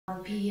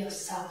Be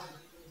yourself.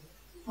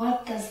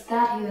 What does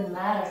that even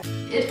matter?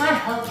 It might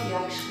help you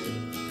actually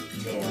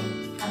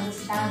to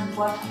understand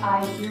what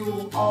are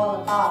you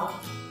all about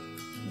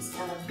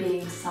instead of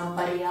being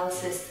somebody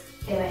else's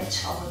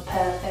image of a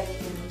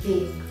perfect human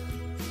being.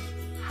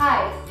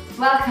 Hi,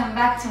 welcome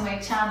back to my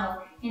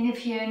channel, and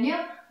if you're new,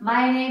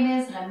 my name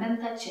is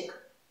Raminta.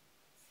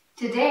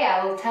 Today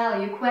I will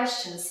tell you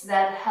questions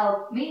that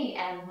help me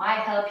and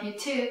might help you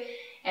too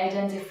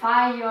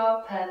identify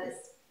your purpose.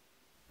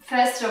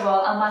 First of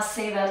all, I must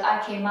say that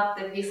I came up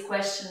with these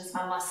questions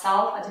by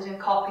myself. I didn't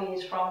copy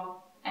it from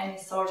any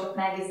sort of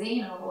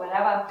magazine or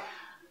whatever,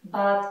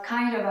 but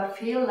kind of I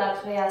feel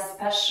that they are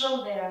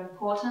special, they are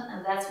important,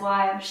 and that's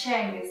why I'm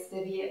sharing this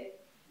with you.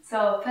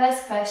 So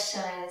first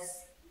question is,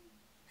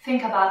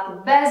 think about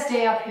the best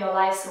day of your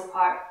life so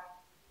far.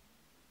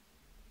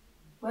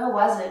 Where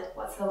was it?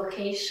 What's the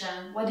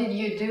location? What did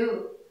you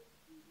do?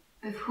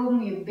 With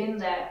whom you've been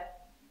there?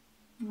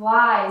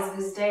 Why is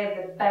this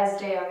day the best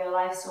day of your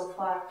life so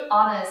far?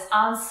 Honest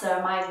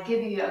answer might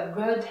give you a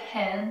good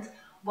hint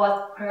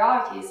what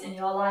priorities in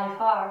your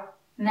life are.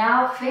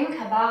 Now think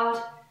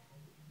about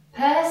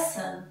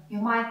person. You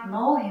might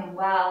know him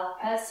well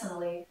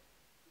personally,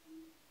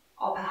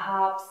 or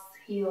perhaps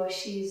he or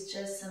she is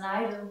just an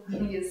idol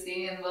you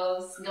see in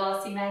those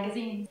glossy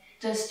magazines.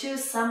 Just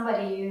choose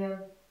somebody you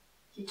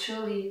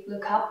truly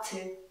look up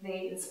to,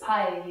 they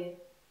inspire you.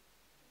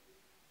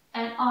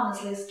 And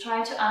honestly,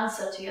 try to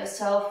answer to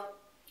yourself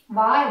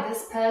why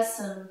this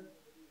person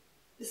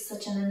is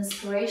such an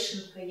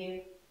inspiration for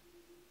you.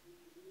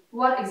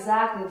 What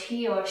exactly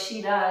he or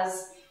she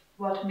does,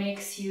 what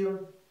makes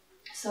you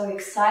so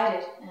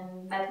excited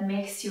and that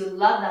makes you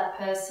love that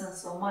person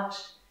so much.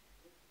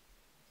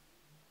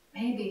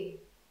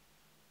 Maybe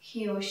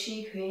he or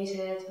she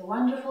created a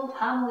wonderful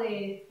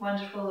family,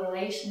 wonderful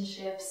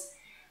relationships,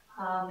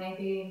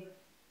 maybe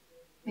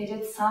they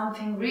did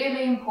something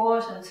really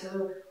important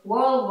to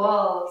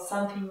world,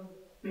 something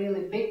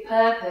really big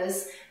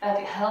purpose that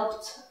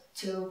helped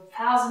to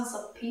thousands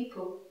of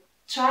people.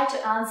 Try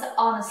to answer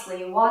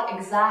honestly what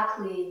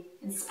exactly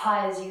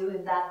inspires you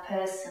in that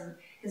person.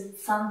 Is it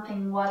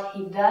something what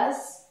he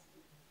does?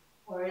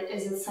 Or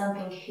is it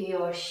something he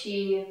or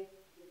she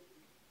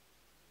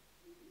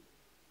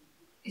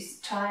is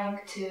trying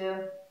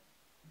to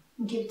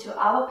give to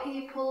other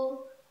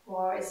people?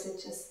 Or is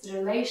it just the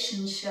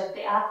relationship,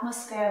 the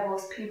atmosphere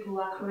those people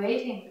are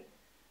creating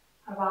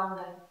around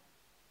them?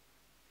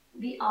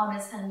 Be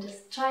honest and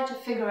just try to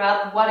figure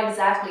out what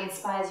exactly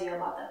inspires you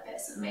about that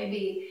person.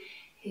 Maybe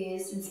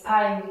he's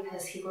inspiring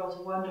because he wrote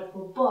a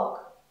wonderful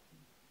book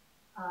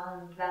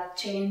that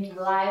changed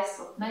the lives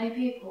of many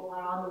people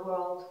around the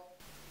world.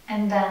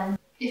 And then,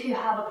 if you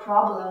have a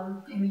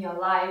problem in your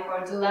life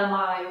or a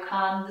dilemma, you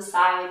can't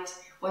decide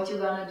what you're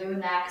gonna do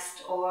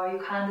next, or you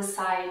can't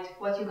decide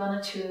what you're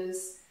gonna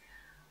choose,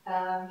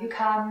 you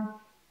can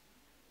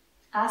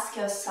ask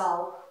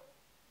yourself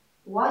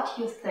what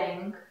you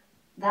think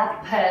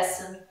that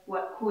person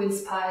who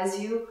inspires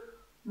you,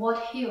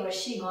 what he or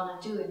she gonna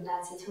do in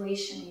that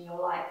situation in your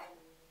life.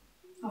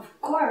 Of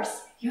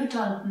course, you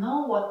don't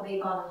know what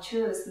they're gonna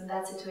choose in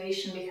that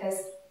situation because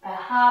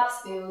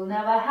perhaps they will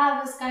never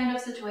have this kind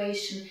of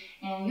situation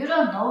and you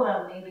don't know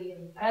them maybe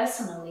even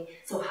personally,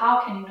 so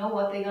how can you know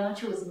what they're gonna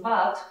choose?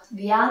 But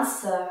the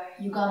answer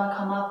you're gonna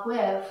come up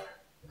with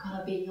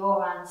gonna be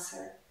your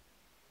answer.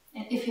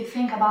 And if you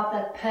think about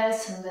that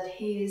person that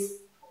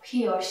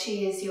he or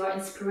she is your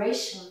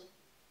inspiration,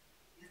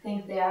 you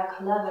think they are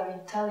clever,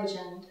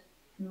 intelligent,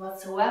 and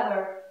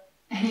whatsoever,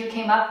 and you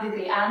came up with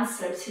the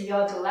answer to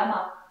your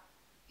dilemma,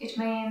 it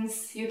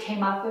means you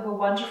came up with a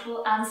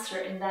wonderful answer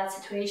in that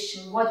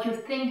situation. What you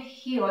think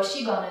he or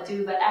she gonna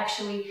do, but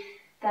actually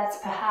that's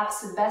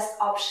perhaps the best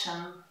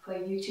option for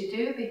you to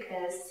do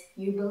because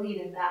you believe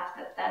in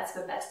that that's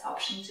the best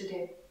option to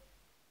do.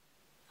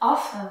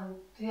 Often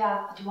we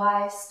are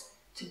advised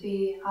to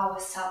be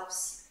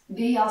ourselves.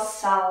 Be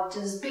yourself,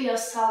 just be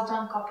yourself,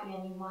 don't copy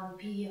anyone,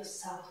 be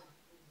yourself.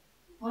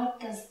 What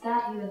does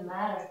that even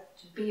matter,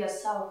 to be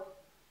yourself?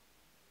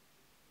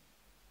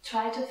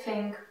 Try to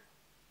think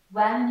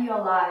when in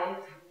your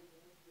life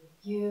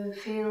you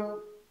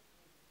feel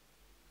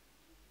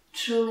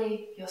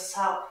truly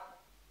yourself.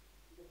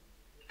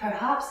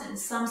 Perhaps in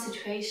some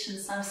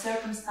situations, some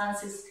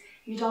circumstances,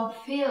 you don't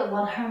feel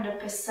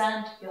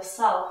 100%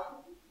 yourself.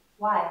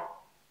 Why?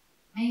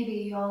 Maybe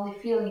you're only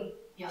feeling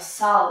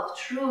yourself,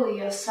 truly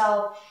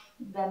yourself,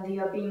 when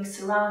you're being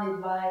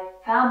surrounded by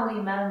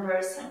family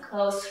members and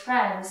close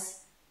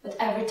friends. But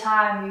every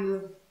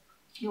time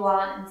you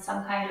are in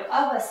some kind of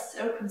other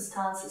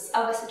circumstances,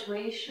 other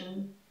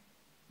situation,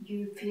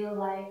 you feel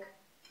like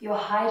you're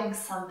hiding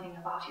something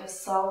about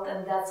yourself,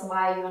 and that's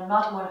why you're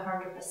not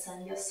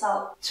 100%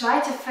 yourself.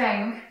 Try to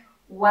think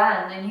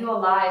when in your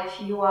life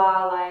you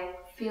are like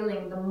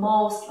feeling the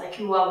most like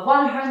you are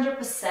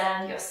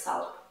 100%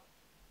 yourself.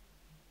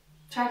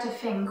 Try to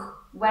think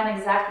when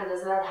exactly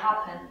does that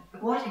happen?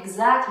 What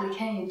exactly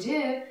can you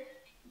do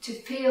to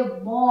feel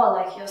more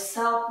like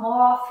yourself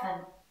more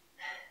often?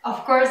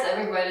 Of course,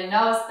 everybody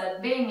knows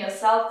that being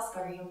yourself is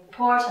very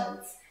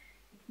important.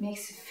 It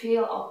makes you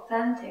feel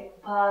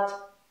authentic, but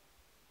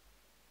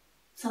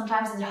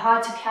sometimes it's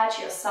hard to catch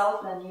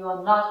yourself when you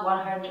are not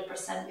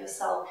 100%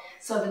 yourself.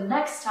 So the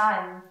next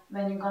time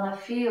when you're gonna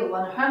feel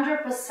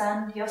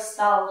 100%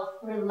 yourself,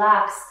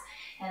 relaxed,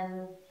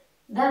 and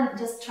then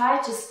just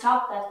try to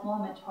stop that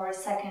moment for a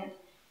second.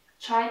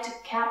 Try to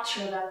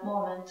capture that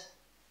moment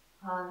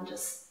and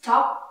just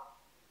stop.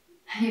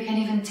 You can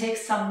even take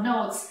some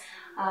notes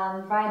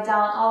and write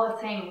down all the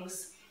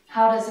things.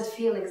 How does it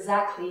feel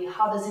exactly?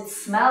 How does it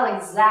smell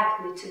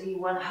exactly to be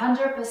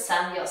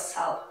 100%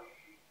 yourself?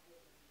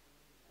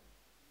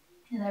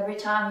 And every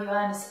time you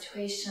are in a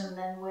situation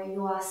then where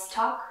you are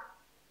stuck,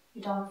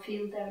 you don't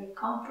feel very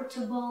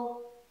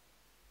comfortable,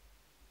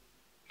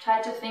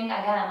 try to think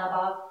again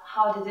about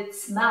how did it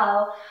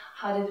smell,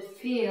 how did it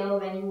feel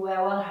when you were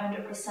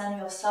 100%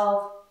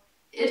 yourself.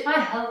 It might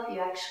help you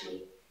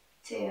actually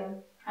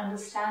to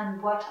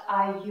understand what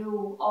are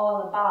you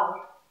all about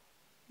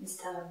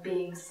instead of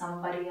being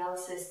somebody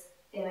else's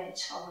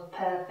image of a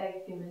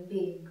perfect human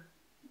being.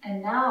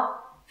 And now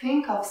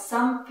think of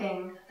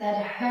something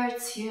that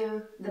hurts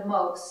you the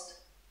most.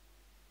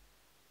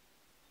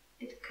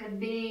 It could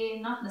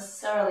be not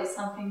necessarily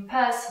something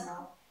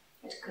personal.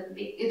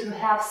 It would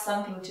have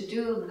something to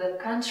do with the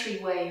country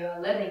where you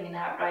are living in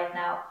right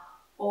now,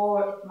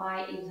 or it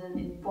might even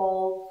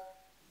involve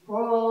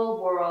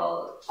whole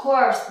world. Of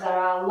course, there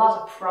are a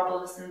lot of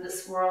problems in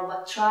this world,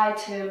 but try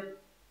to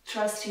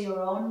trust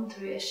your own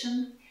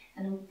intuition,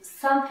 and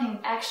something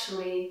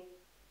actually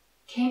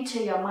came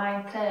to your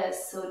mind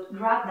first, so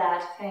grab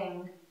that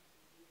thing,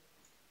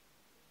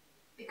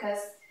 because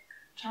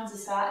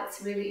chances are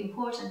it's really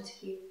important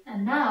to you.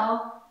 And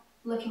now,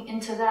 looking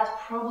into that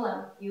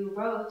problem you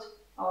wrote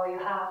or you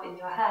have in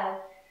your head,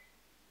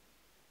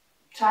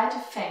 try to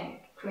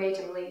think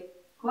creatively.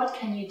 What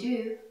can you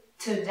do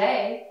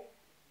today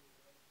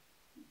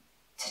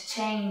to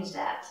change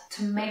that,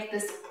 to make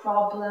this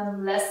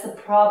problem less a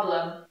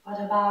problem?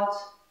 What about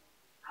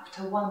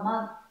after 1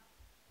 month?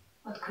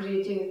 What could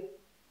you do?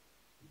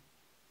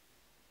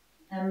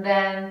 And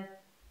then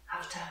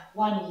after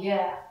 1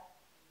 year,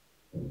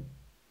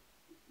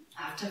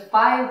 after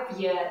 5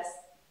 years,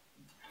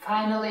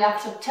 finally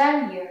after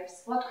 10 years,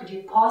 what could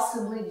you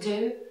possibly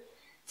do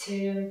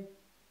to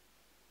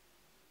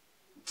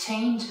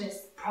change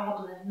this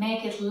problem,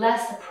 make it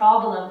less a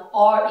problem,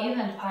 or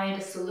even find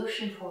a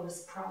solution for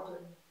this problem?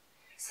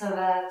 So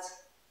that,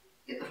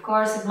 of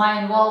course, it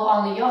might involve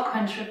only your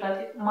country, but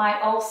it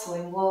might also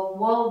involve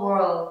whole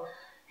world.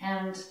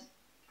 And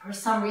for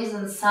some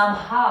reason,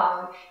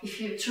 somehow, if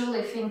you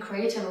truly think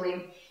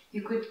creatively,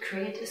 you could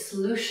create a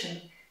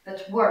solution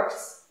that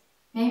works.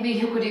 Maybe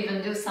you could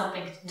even do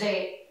something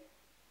today,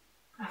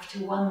 after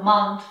 1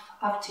 month,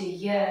 after a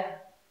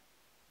year.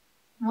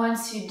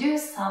 Once you do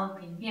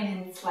something, even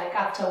it's like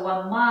after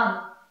 1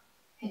 month,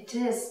 it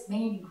is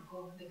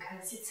meaningful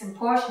because it's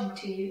important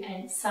to you,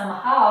 and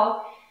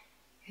somehow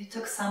you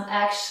took some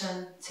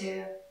action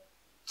to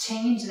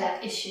change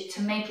that issue,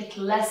 to make it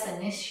less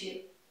an issue.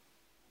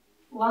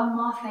 One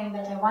more thing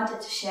that I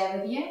wanted to share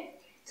with you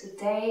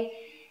today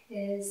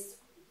is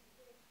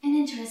an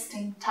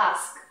interesting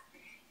task.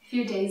 A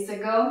few days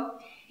ago,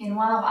 in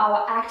one of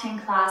our acting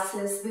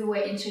classes, we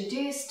were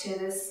introduced to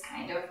this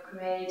kind of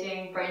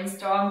creating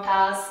brainstorm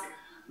task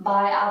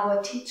by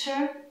our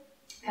teacher,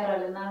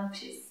 Carolina.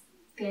 She's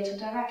theater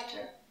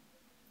director.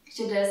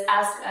 She just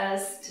asked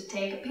us to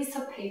take a piece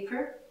of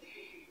paper,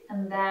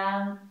 and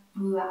then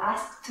we were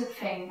asked to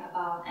think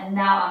about, and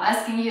now I'm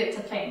asking you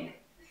to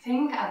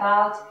think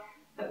about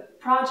the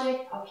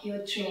project of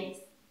your dreams.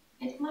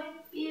 It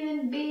might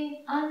even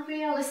be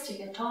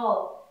unrealistic at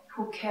all.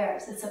 Who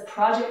cares? It's a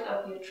project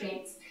of your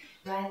dreams.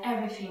 Write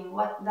everything,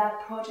 what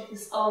that project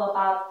is all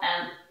about,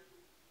 and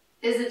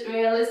is it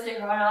realistic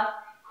or not?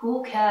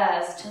 Who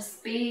cares?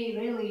 Just be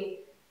really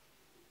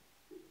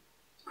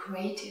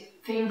creative.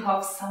 Think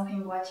of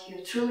something what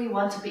you truly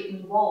want to be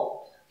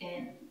involved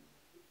in.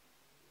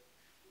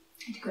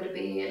 It could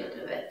be a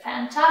little bit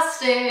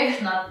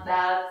fantastic, not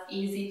that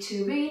easy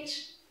to reach,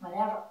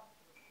 whatever.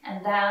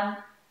 And then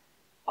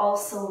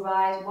also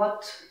write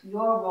what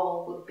your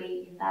role would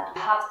be in that.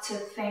 You have to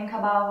think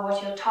about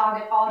what your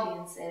target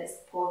audience is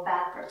for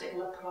that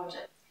particular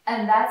project.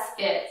 And that's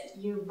it.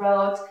 You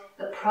wrote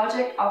the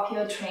project of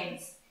your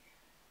dreams.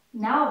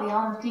 Now the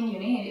only thing you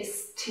need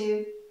is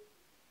to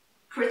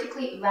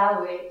critically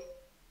evaluate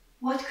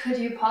what could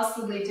you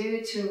possibly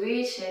do to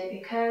reach it,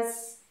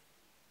 because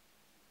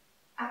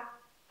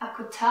I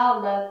could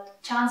tell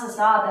that chances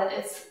are that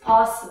it's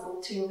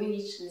possible to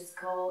reach this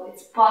goal.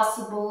 It's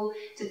possible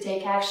to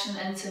take action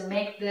and to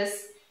make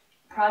this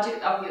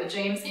project of your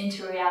dreams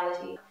into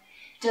reality.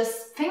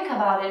 Just think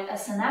about it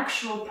as an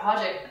actual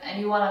project and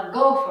you want to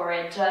go for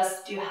it.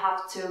 Just you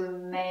have to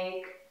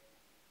make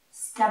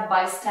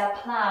step-by-step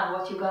plan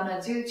what you're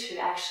gonna do to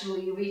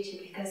actually reach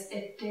it, because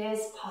it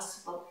is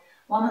possible.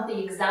 One of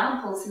the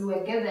examples we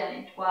were given,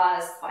 it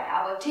was by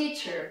our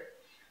teacher.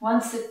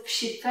 Once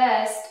she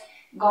first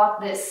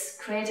got this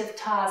creative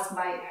task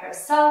by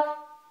herself,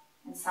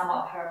 in some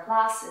of her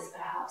classes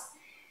perhaps,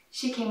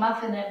 she came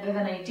up with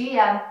an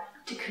idea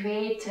to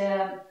create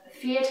a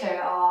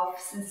theater of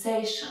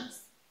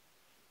sensations.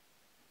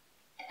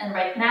 And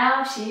right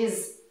now she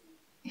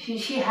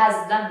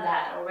has done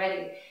that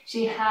already.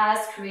 She has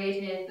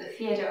created the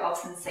theater of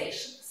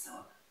sensations. So,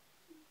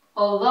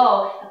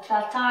 although at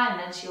that time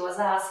when she was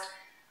asked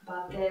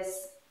about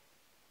this,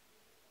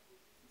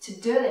 to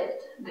do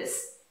it,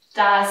 this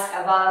task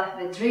about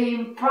the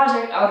dream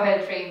project of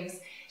her dreams,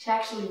 she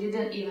actually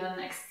didn't even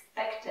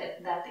expect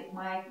it, that it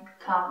might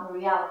become a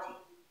reality.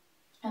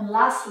 And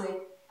lastly,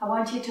 I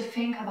want you to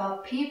think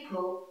about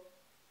people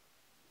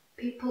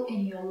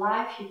in your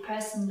life you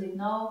personally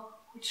know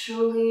who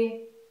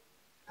truly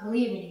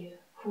believe in you,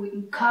 who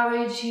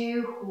encourage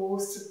you, who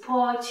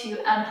support you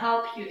and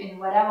help you in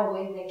whatever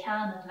way they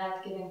can at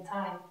that given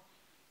time.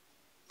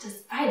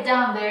 Just write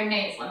down their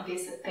names on a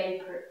piece of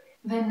paper.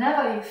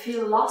 Whenever you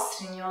feel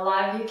lost in your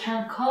life, you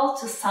can call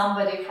to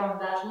somebody from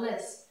that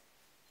list.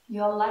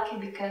 You're lucky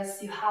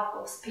because you have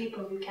those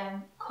people you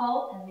can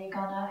call, and they're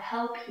gonna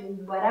help you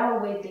in whatever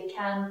way they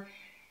can,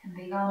 and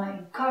they're gonna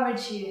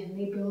encourage you, and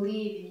they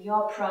believe in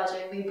your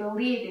project, they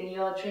believe in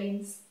your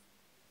dreams.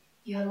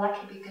 You're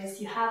lucky because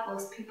you have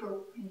those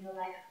people in your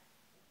life.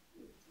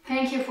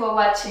 Thank you for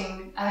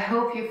watching. I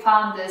hope you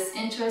found this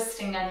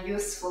interesting and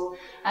useful,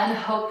 and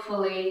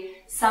hopefully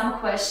some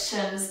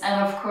questions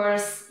and of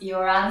course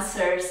your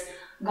answers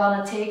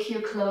gonna take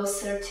you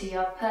closer to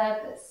your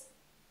purpose.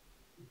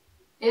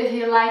 If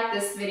you like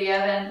this video,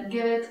 then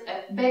give it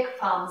a big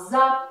thumbs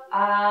up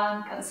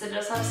and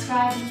consider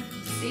subscribing.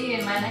 See you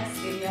in my next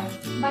video.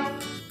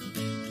 Bye!